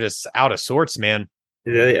seems like they're just out of sorts, man.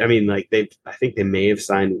 I mean, like I think they may have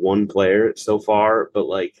signed one player so far, but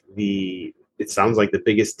like it sounds like the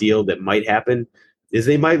biggest deal that might happen is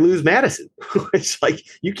they might lose Madison. It's like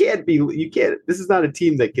you can't. This is not a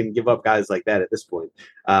team that can give up guys like that at this point.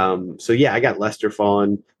 So yeah, I got Leicester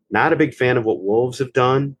falling. Not a big fan of what Wolves have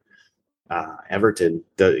done. Everton,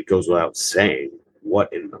 it goes without saying.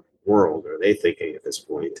 What in the world are they thinking at this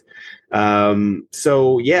point?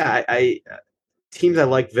 So yeah, I teams I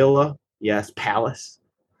like: Villa, yes, Palace,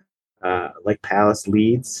 like Palace,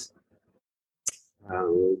 Leeds.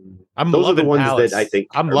 I'm those loving are the ones Palace. that I think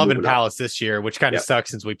I'm loving Palace this year, which kind of sucks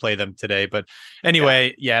since we play them today. But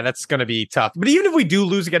anyway, that's going to be tough. But even if we do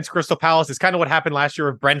lose against Crystal Palace, it's kind of what happened last year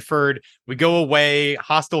with Brentford. We go away,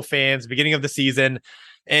 hostile fans, beginning of the season.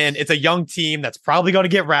 And it's a young team that's probably going to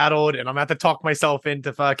get rattled, and I'm going to have to talk myself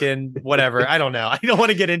into fucking whatever. I don't know. I don't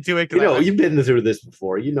want to get into it. You've been through this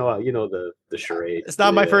before. You know the charade. It's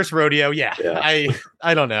not my first rodeo. Yeah.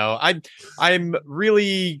 I don't know. I'm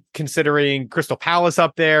really considering Crystal Palace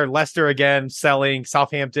up there, Leicester again, selling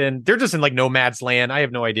Southampton. They're just in like nomad's land. I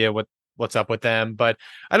have no idea what's up with them, but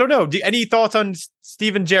I don't know. Any thoughts on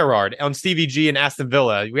Steven Gerrard, on Stevie G and Aston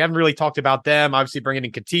Villa? We haven't really talked about them. Obviously bringing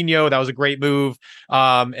in Coutinho, that was a great move.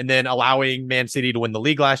 And then allowing Man City to win the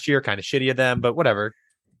league last year, kind of shitty of them, but whatever.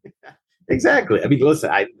 Exactly. I mean,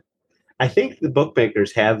 listen, I think the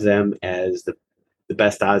bookmakers have them as the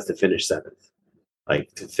best odds to finish 7th,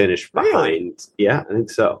 like to finish behind. Really? Yeah, I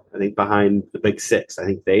think so. I think behind the Big Six. I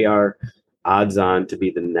think they are odds on to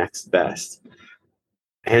be the next best.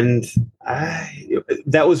 And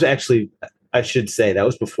that was actually, I should say, that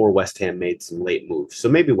was before West Ham made some late moves. So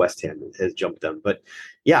maybe West Ham has jumped them. But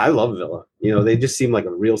yeah, I love Villa. They just seem like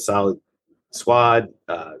a real solid squad.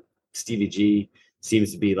 Stevie G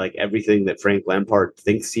seems to be like everything that Frank Lampard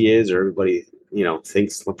thinks he is, or everybody,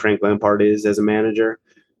 thinks Frank Lampard is as a manager,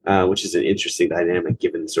 which is an interesting dynamic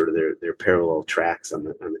given sort of their parallel tracks on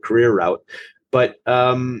the career route. But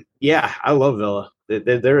yeah, I love Villa.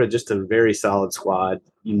 They're just a very solid squad.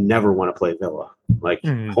 You never want to play Villa, like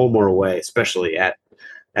home or away, especially at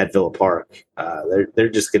Villa Park. They're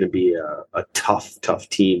just going to be a tough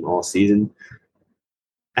team all season.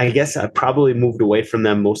 I guess I probably moved away from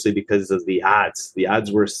them mostly because of the odds. The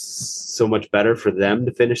odds were so much better for them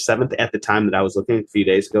to finish 7th at the time that I was looking a few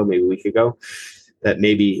days ago, maybe a week ago. that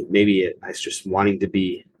I was just wanting to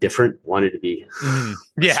be different, wanted to be a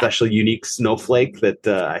Yeah. special, unique snowflake that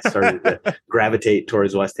I started to gravitate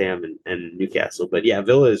towards West Ham and Newcastle. But yeah,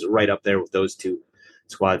 Villa is right up there with those two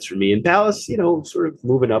squads for me. And Palace, sort of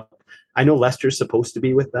moving up. I know Leicester's supposed to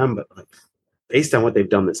be with them, but like based on what they've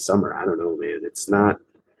done this summer, I don't know, man. It's not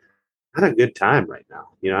a good time right now.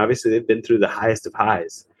 Obviously they've been through the highest of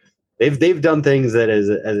highs. They've done things that as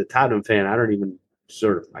a Tottenham fan, I can't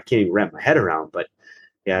even wrap my head around. But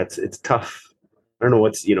yeah, it's tough. I don't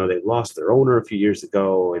know they lost their owner a few years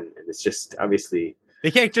ago, and it's just obviously they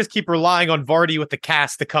can't just keep relying on Vardy with the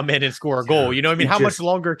cast to come in and score a goal. You know what I mean? How much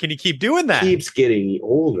longer can you keep doing that? Keeps getting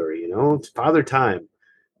older, It's father time.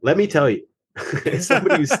 Let me tell you,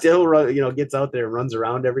 somebody who still gets out there and runs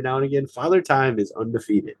around every now and again, father time is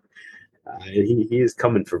undefeated. He is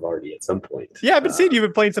coming for Vardy at some point. Yeah, I've been seeing you've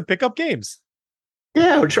been playing some pickup games.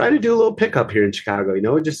 Yeah, we're trying to do a little pickup here in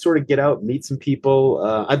Chicago, just sort of get out, meet some people.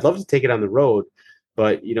 I'd love to take it on the road,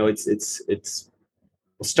 but we'll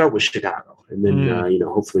start with Chicago and then,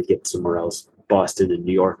 hopefully get somewhere else, Boston and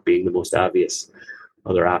New York being the most obvious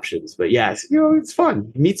other options. But yeah, it's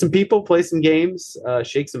fun. Meet some people, play some games,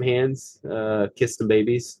 shake some hands, kiss some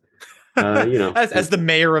babies. As the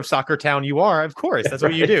mayor of Soccer Town, you are, of course. That's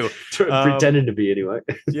what you do. Pretending to be anyway.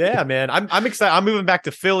 Yeah, man. I'm excited. I'm moving back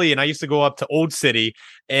to Philly, and I used to go up to Old City,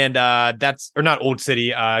 and not Old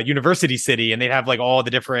City, University City, and they'd have like all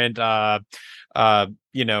the different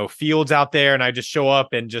fields out there, and I just show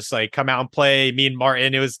up and just like come out and play. Me and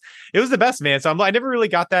Martin, it was the best, man. So I never really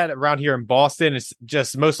got that around here in Boston. It's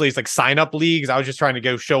just mostly it's like sign up leagues. I was just trying to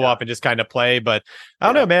go show up and just kind of play, but I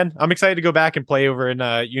don't know, man. I'm excited to go back and play over in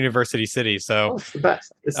University City. So it's the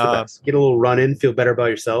best. It's the best. Get a little run in, feel better about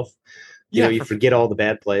yourself. You forget all the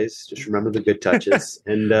bad plays. Just remember the good touches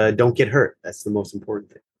and don't get hurt. That's the most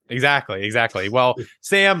important thing. Exactly. Well,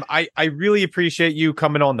 Sam, I really appreciate you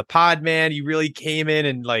coming on the pod, man. You really came in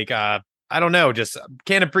and like, I don't know, just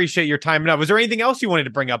can't appreciate your time enough. Was there anything else you wanted to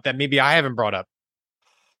bring up that maybe I haven't brought up?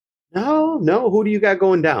 No. Who do you got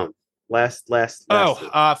going down? Last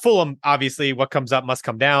Fulham, obviously what comes up must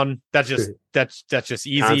come down. That's just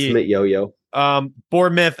easy. Consummate yo-yo.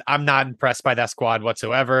 Bournemouth, I'm not impressed by that squad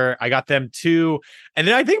whatsoever. I got them 2. And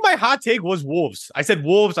then I think my hot take was Wolves. I said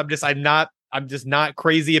Wolves. I'm just not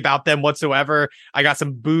crazy about them whatsoever. I got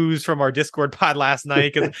some boos from our Discord pod last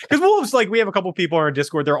night because Wolves, like we have a couple people on our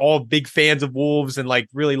Discord. They're all big fans of Wolves and like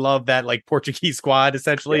really love that like Portuguese squad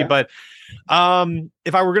essentially. Yeah. But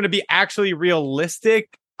if I were going to be actually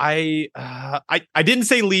realistic, I didn't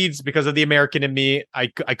say Leeds because of the American in me. I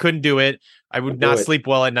couldn't do it. I would not sleep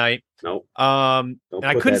well at night. No. And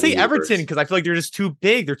I couldn't say Everton because I feel like they're just too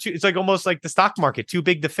big. It's like almost like the stock market, too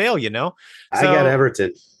big to fail, So, I got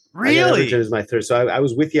Everton. Really? Everton is my third. So I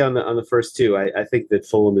was with you on the first two. I think that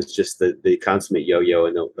Fulham is just the consummate yo-yo,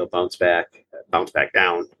 and they'll bounce back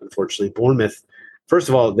down. Unfortunately, Bournemouth. First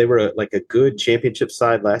of all, they were like a good championship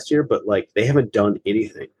side last year, but like they haven't done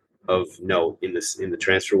anything of note in the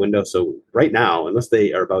transfer window. So right now, unless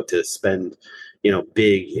they are about to spend,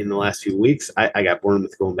 big in the last few weeks, I got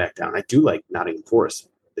Bournemouth going back down. I do like Nottingham Forest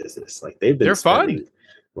business. Like they're spending fun.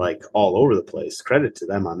 Like all over the place. Credit to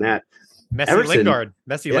them on that. Lingard,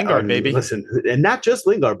 baby. Listen, and not just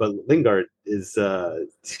Lingard, but Lingard is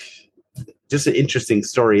just an interesting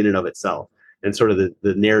story in and of itself, and sort of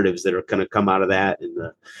the narratives that are going to come out of that, and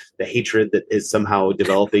the hatred that is somehow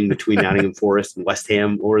developing between Nottingham Forest and West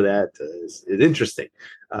Ham over that is interesting.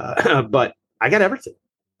 But I got Everton.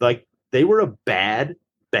 Like they were a bad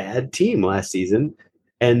team last season,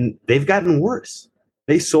 and they've gotten worse.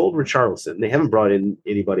 They sold Richarlison. They haven't brought in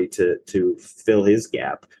anybody to fill his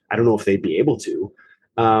gap. I don't know if they'd be able to.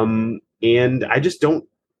 And I just don't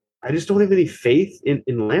have any faith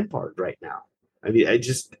in Lampard right now. I mean, I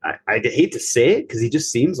hate to say it because he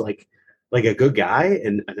just seems like a good guy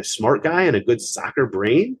and a smart guy and a good soccer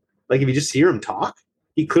brain. Like if you just hear him talk,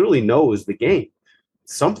 he clearly knows the game.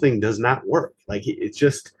 Something does not work. Like it's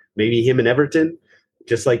just maybe him and Everton,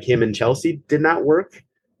 just like him and Chelsea did not work.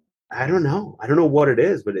 I don't know what it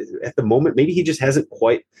is, but at the moment, maybe he just hasn't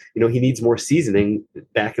quite, he needs more seasoning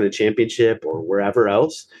back in the championship or wherever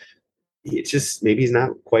else. It's just, maybe he's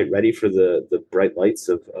not quite ready for the bright lights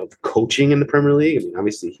of coaching in the Premier League. I mean,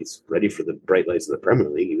 obviously he's ready for the bright lights of the Premier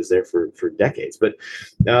League. He was there for decades, but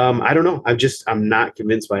I don't know. I'm not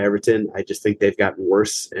convinced by Everton. I just think they've gotten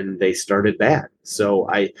worse and they started bad. So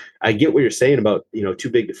I get what you're saying about,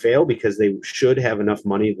 too big to fail because they should have enough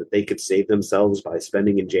money that they could save themselves by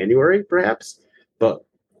spending in January, perhaps. But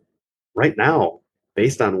right now,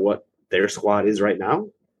 based on what their squad is right now,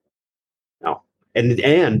 no.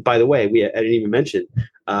 And by the way, I didn't even mention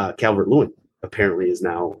Calvert-Lewin. apparently is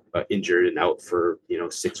now injured and out for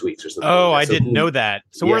 6 weeks or something like Oh, that. I So didn't know that.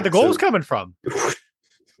 So where are yeah, the so goals coming from?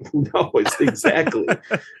 who knows exactly?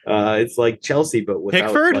 It's like Chelsea, but without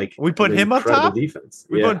Pickford? like We an put him up incredible top? defense.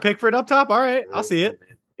 We Yeah, putting Pickford up top? All right, I I'll don't see know, it.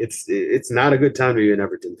 man. It's not a good time to be an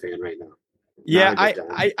Everton fan right now. Not Yeah, a good I, time.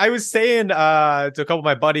 I I was saying to a couple of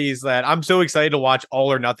my buddies that I'm so excited to watch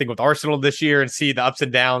All or Nothing with Arsenal this year and see the ups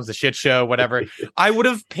and downs, the shit show, whatever. I would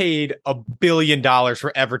have paid $1 billion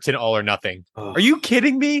for Everton All or Nothing. Oh, Are you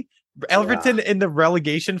kidding me? yeah. Everton in the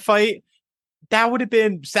relegation fight? That would have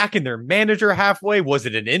been sacking their manager halfway. Was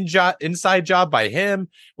it an inside job by him?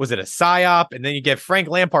 Was it a psyop? And then you get Frank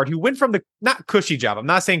Lampard, who went from the not cushy job. I'm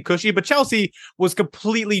not saying cushy, but Chelsea was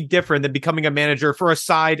completely different than becoming a manager for a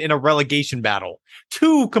side in a relegation battle.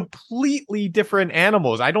 Two completely different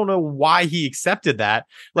animals. I don't know why he accepted that.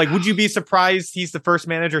 Like, would you be surprised he's the first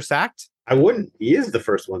manager sacked? I wouldn't. He is the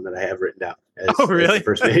first one that I have written down Oh, as the really?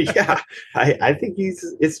 first man. Yeah, I think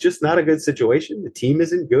it's just not a good situation. The team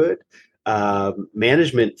isn't good.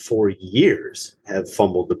 Management for years have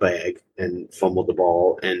fumbled the bag and fumbled the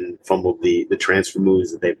ball and fumbled the transfer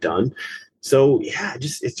moves that they've done. So yeah, it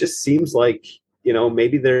just seems like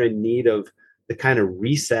maybe they're in need of the kind of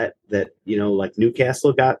reset that like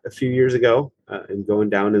Newcastle got a few years ago and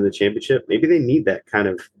going down in the championship. Maybe they need that kind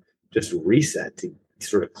of just reset to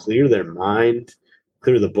sort of clear their mind,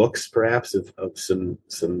 clear the books perhaps of some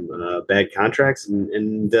bad contracts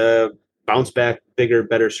and bounce back bigger,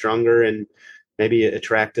 better, stronger, and maybe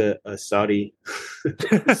attract a Saudi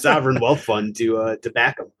sovereign wealth fund to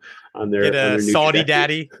back them on Get their a new Saudi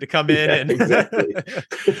trajectory. daddy to come in Yeah, and exactly.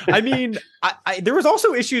 I mean, there was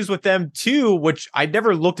also issues with them too, which I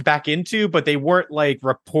never looked back into, but they weren't like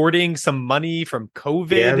reporting some money from Yeah,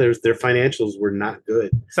 COVID, their financials were not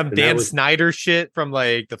good, some and that Dan was Snyder shit from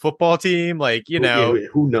like the football team, like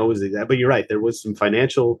who knows exactly. But you're right, there was some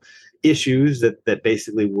financial issues that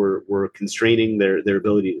basically were constraining their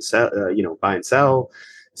ability to sell, buy and sell.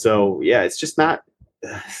 So yeah, it's just not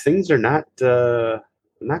things are not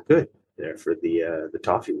good there for the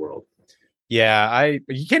toffee world. yeah, I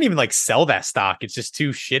you can't even like sell that stock. It's just too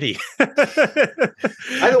shitty. By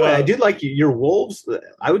the way, I did like your Wolves.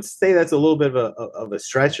 I would say that's a little bit of a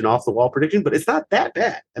stretch and off the wall prediction, but it's not that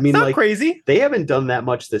bad. I It's mean, not like crazy. they haven't done that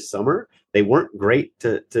much this summer. They weren't great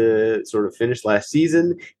to sort of finish last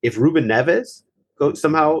season. If Ruben Neves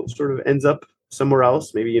somehow sort of ends up somewhere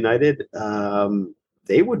else, maybe United,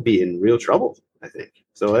 they would be in real trouble, I think.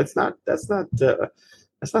 So that's not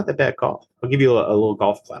that bad call. I'll give you a little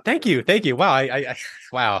golf clap. Thank you, thank you. Wow,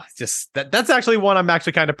 wow, just that's actually one I'm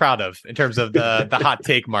actually kind of proud of in terms of the hot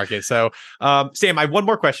take market. So, Sam, I have one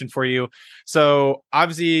more question for you. So,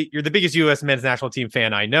 obviously, you're the biggest U.S. men's national team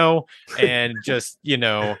fan I know, and just Getting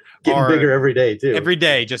bigger every day too. every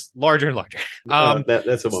day, just larger and larger.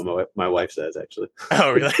 That's what my wife says actually.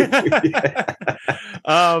 Oh, really?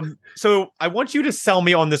 So I want you to sell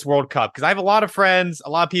me on this World Cup because I have a lot of friends, a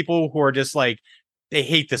lot of people who are just like, they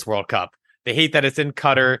hate this World Cup. They hate that it's in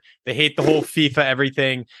Qatar. They hate the whole FIFA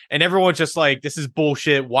everything. And everyone's just like, this is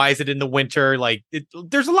bullshit. Why is it in the winter? Like,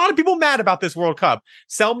 there's a lot of people mad about this World Cup.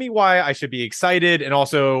 Sell me why I should be excited. And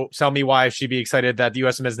also sell me why I should be excited that the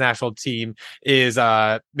U.S. men's national team is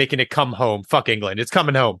making it come home. Fuck England. It's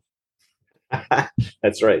coming home.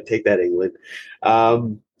 That's right. Take that, England.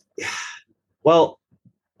 Well,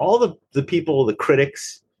 all the people, the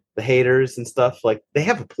critics, the haters and stuff, like they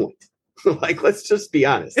have a point. Like, let's just be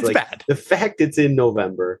honest. It's like bad. the fact it's in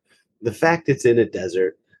November, the fact it's in a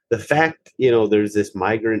desert, the fact, there's this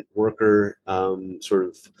migrant worker sort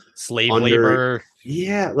of Slave labor.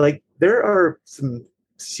 Yeah, like there are some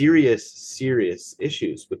serious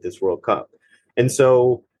issues with this World Cup. And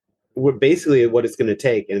so we're basically what it's going to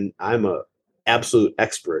take, and I'm a absolute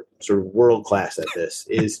expert, sort of world class at this,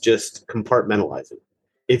 is just compartmentalizing.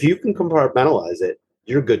 If you can compartmentalize it,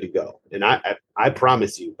 you're good to go. And I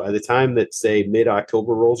promise you, by the time that say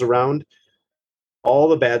mid-October rolls around, all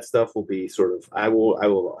the bad stuff will be sort of I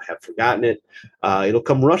will have forgotten it. It'll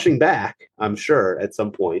come rushing back, I'm sure, at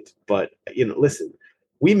some point. But listen,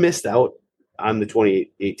 we missed out on the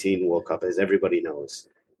 2018 World Cup, as everybody knows,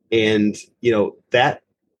 and that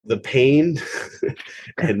the pain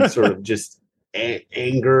and sort of just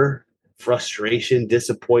anger, frustration,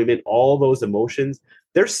 disappointment, all those emotions,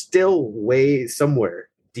 they're still way somewhere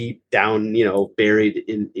deep down, buried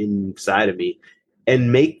inside of me.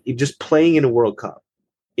 And just playing in a World Cup,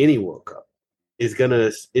 any World Cup, is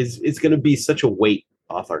gonna be such a weight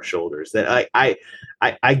off our shoulders that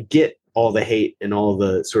I get all the hate and all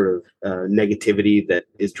the sort of negativity that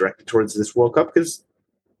is directed towards this World Cup, because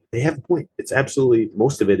they have a point. It's absolutely,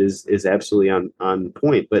 most of it is absolutely on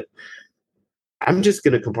point. But I'm just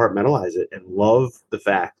going to compartmentalize it and love the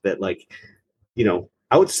fact that, like,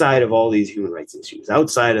 outside of all these human rights issues,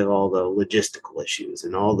 outside of all the logistical issues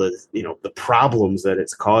and all the, the problems that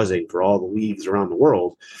it's causing for all the leagues around the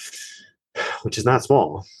world, which is not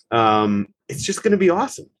small, it's just going to be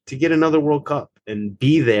awesome to get another World Cup and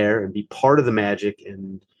be there and be part of the magic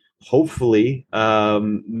and hopefully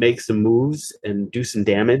make some moves and do some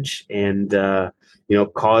damage and,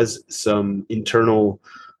 cause some internal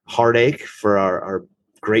heartache for our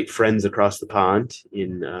great friends across the pond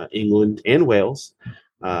in England and Wales.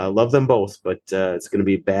 Love them both, but it's going to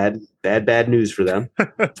be bad news for them.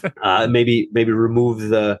 Maybe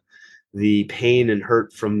remove the pain and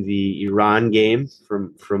hurt from the Iran game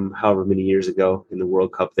from however many years ago in the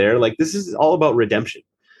World Cup there. Like, this is all about redemption.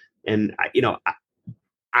 And,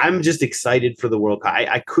 I'm just excited for the World Cup.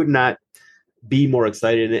 I could not be more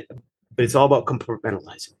excited in it, but it's all about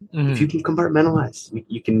compartmentalizing. If you can compartmentalize,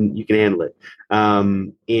 you can handle it.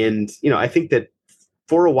 And, I think that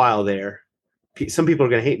for a while there, some people are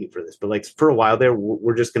going to hate me for this, but like for a while there,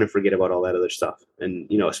 we're just going to forget about all that other stuff.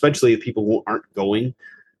 And, especially if people who aren't going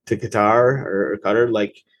to Qatar or Qatar,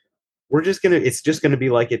 like, it's just gonna be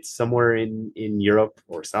like it's somewhere in Europe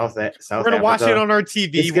or South We're gonna Africa. watch it on our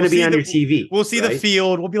TV. It's gonna be on your TV. We'll see the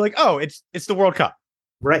field. We'll be like, oh, it's the World Cup.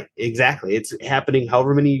 Right, exactly. It's happening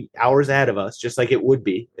however many hours ahead of us, just like it would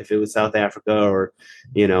be if it was South Africa or,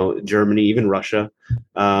 Germany, even Russia.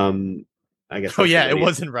 I guess. Oh yeah, it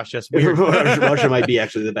wasn't Russia. It's weird. Russia might be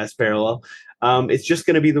actually the best parallel. It's just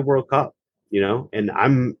going to be the World Cup, and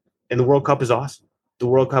the World Cup is awesome. The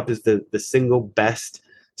World Cup is the single best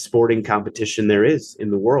sporting competition there is in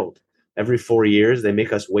the world. Every 4 years, they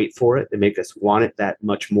make us wait for it. They make us want it that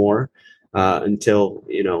much more until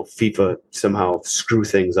FIFA somehow screw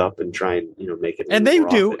things up and try and make it. And they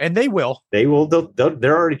do, and they will. They will.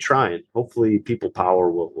 They're already trying. Hopefully, people power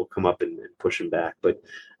will come up and push them back. But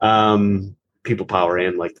people power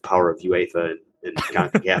and like the power of UEFA and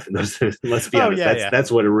CONCACAF and those. Let's be honest.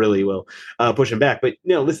 That's what it really will push them back. But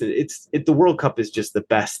listen, the World Cup is just the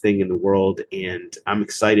best thing in the world, and I'm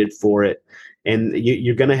excited for it. And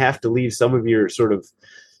you're going to have to leave some of your sort of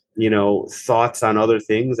thoughts on other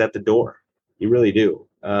things at the door. You really do.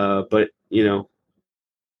 But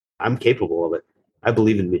I'm capable of it. I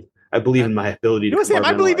believe in me. I believe in my ability to. Sam,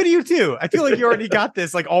 I believe in you too. I feel like you already got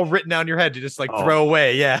this like all written down in your head to just like throw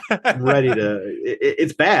away. Yeah. I'm ready to.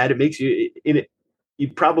 It's bad. It makes you in it.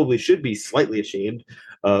 You probably should be slightly ashamed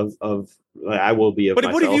of. I will be.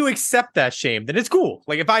 But what if you accept that shame? Then it's cool.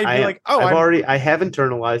 Like if I be like, I have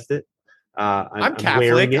internalized it. I'm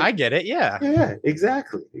Catholic. I get it. Yeah. Yeah.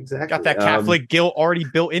 Exactly. Got that Catholic guilt already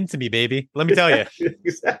built into me, baby. Let me tell you.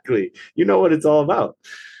 Exactly. You know what it's all about.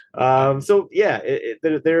 So yeah,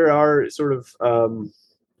 there are sort of,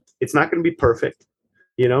 it's not going to be perfect,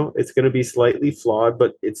 it's going to be slightly flawed,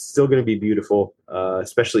 but it's still going to be beautiful,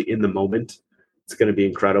 especially in the moment. It's going to be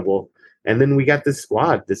incredible. And then we got this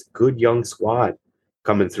good young squad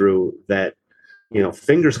coming through that,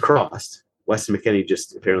 fingers crossed. Weston McKennie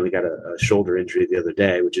just apparently got a shoulder injury the other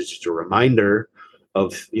day, which is just a reminder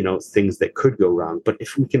of, things that could go wrong. But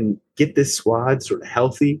if we can get this squad sort of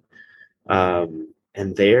healthy,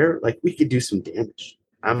 and like we could do some damage.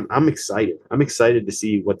 I'm excited. I'm excited to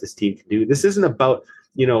see what this team can do. This isn't about,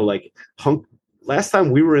 last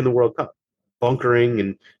time we were in the World Cup, bunkering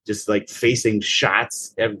and just like facing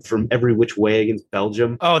shots from every which way against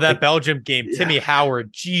Belgium. Oh, that Belgium game, Timmy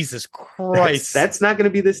Howard, Jesus Christ. That's not going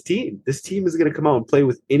to be this team. This team is going to come out and play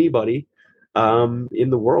with anybody in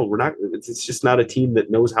the world. It's just not a team that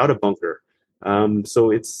knows how to bunker.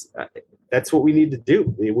 So that's what we need to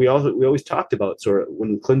do. We always talked about sort of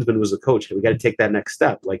when Klinsmann was a coach, we got to take that next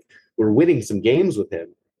step. Like we're winning some games with him,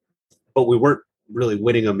 but we weren't really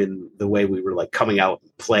winning them in the way we were like coming out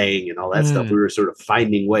and playing and all that stuff. We were sort of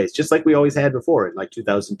finding ways, just like we always had before in like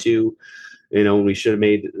 2002, when we should have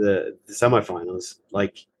made the semifinals.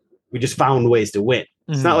 Like we just found ways to win.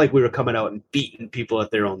 It's not like we were coming out and beating people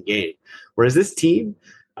at their own game. Whereas this team,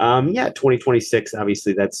 2026,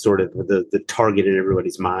 obviously that's sort of the target in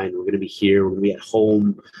everybody's mind. We're going to be here. We're going to be at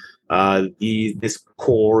home. This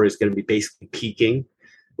core is going to be basically peaking,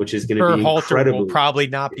 which is going to be incredible. Will probably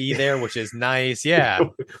not be there, which is nice. Yeah.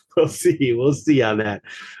 We'll see on that.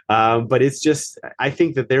 But it's just, I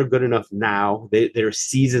think that they're good enough now. They're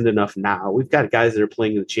seasoned enough now. We've got guys that are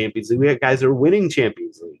playing in the Champions League. We got guys that are winning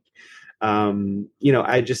Champions League.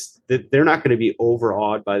 They're not going to be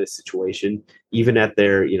overawed by the situation, even at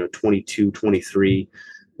their, 22, 23,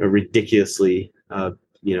 ridiculously,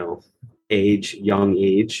 young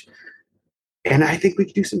age. And I think we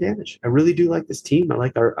could do some damage. I really do like this team.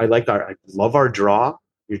 I love our draw.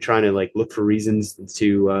 You're trying to like look for reasons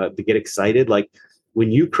to get excited. Like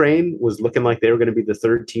when Ukraine was looking like they were going to be the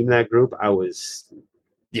third team in that group, I was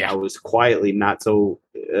quietly not so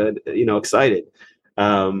excited,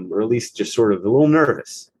 or at least just sort of a little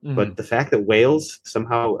nervous. Mm-hmm. But the fact that Wales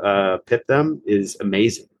somehow pipped them is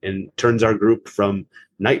amazing and turns our group from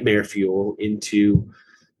nightmare fuel into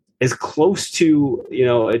as close to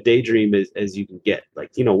a daydream as you can get.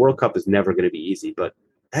 Like World Cup is never going to be easy, but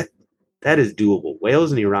that is doable.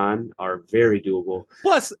 Wales and Iran are very doable.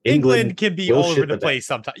 Plus, England can be all over the place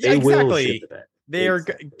sometimes. Yeah, exactly.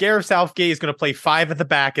 Gareth Southgate is going to play 5 at the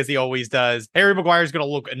back as he always does. Harry Maguire is going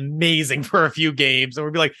to look amazing for a few games, and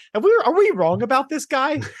we'll be like, are we wrong about this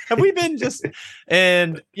guy? Have we been just?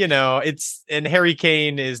 And and Harry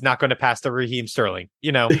Kane is not going to pass to Raheem Sterling.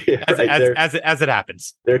 As it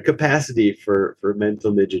happens. Their capacity for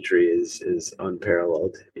mental midgetry is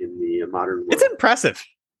unparalleled in the modern world. It's impressive.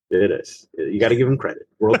 It is. You got to give him credit.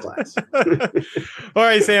 World class. All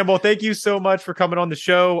right, Sam. Well, thank you so much for coming on the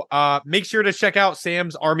show. Make sure to check out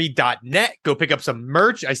samsarmy.net. Go pick up some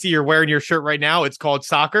merch. I see you're wearing your shirt right now. It's called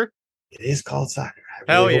Soccer. It is called Soccer.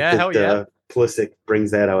 Hell yeah. Pulisic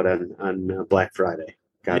brings that out on Black Friday.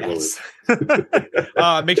 God willing.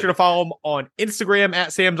 Make sure to follow him on Instagram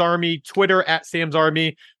at Sam's Army, Twitter at Sam's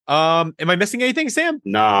Army. Am I missing anything, Sam?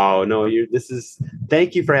 No.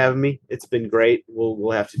 Thank you for having me. It's been great.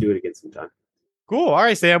 We'll have to do it again sometime. Cool. All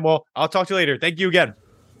right, Sam. Well, I'll talk to you later. Thank you again.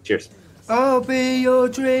 Cheers. I'll be your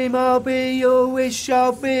dream, I'll be your wish,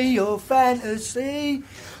 I'll be your fantasy.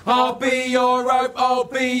 I'll be your hope, I'll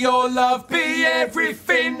be your love, be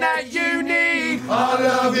everything that you need. I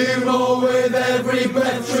love you more with every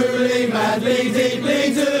breath, truly, madly,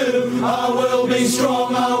 deeply do. I will be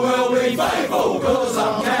strong, I will be faithful, cause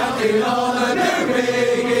I'm counting on a new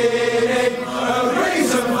beginning, a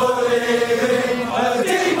reason for living, a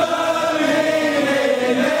deeper meaning.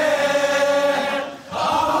 I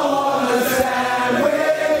wanna stand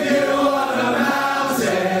with you on a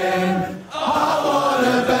mountain. I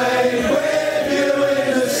wanna bathe with you in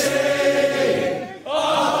the sea. I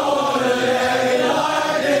wanna lay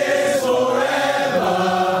like this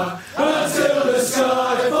forever until the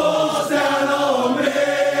sky falls down on me.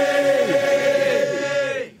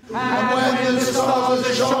 And when the stars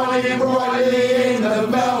are shining brightly in the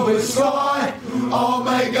velvet sky, I'll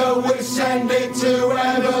make a wish, send it to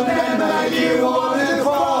heaven, then make you wanna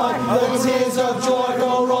cry. The tears of joy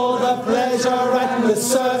for all the pleasure and the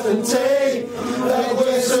certainty that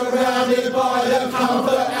we're surrounded by the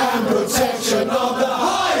comfort